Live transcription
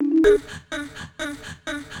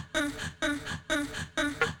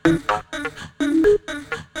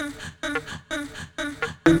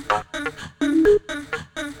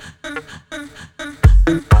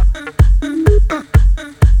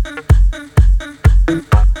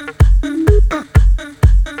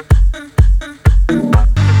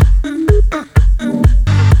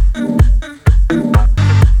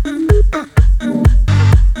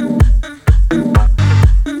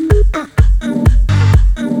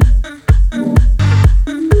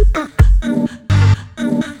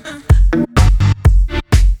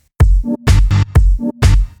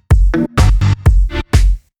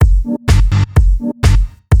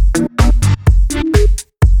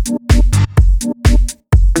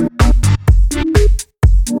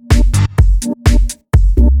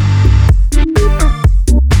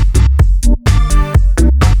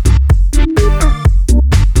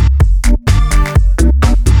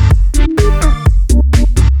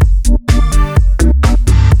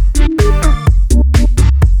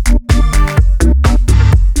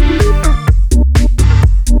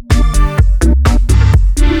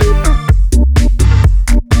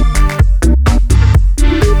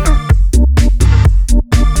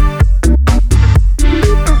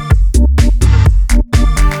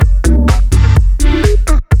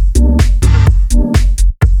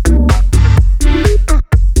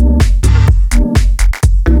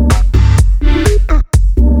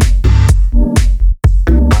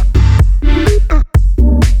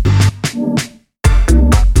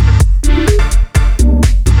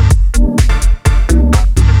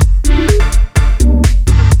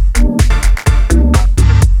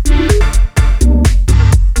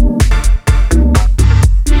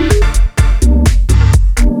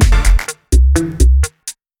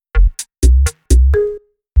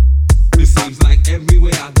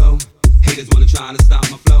trying to stop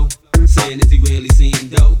my flow. Saying, is he really seeing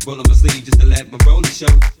dope? Roll up my sleeve just to let my roller show.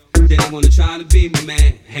 They don't wanna try to be my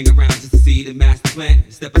man. Hang around just to see the master plan.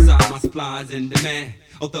 Step aside, my supplies in demand.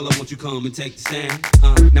 Othello, won't you come and take the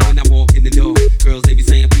stand? Now when I walk in the door, girls they be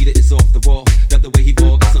saying Peter is off the wall. Love the way he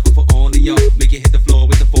ball, got something for all of y'all. Make it hit the floor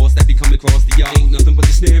with the force that be coming across the y'all. Ain't nothing but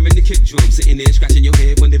the snare and the kick drum. Sitting there scratching your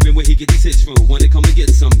head, wondering where he get these hits from. Wanna come and get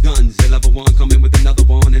some guns. The level one coming with another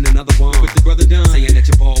one and another one. With the brother done, saying that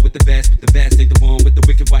you ball with the best, but the best ain't the one with the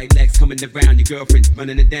wicked white legs coming around. Your girlfriend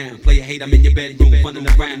running it down. Play a hate, I'm in your bedroom, running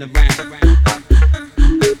around.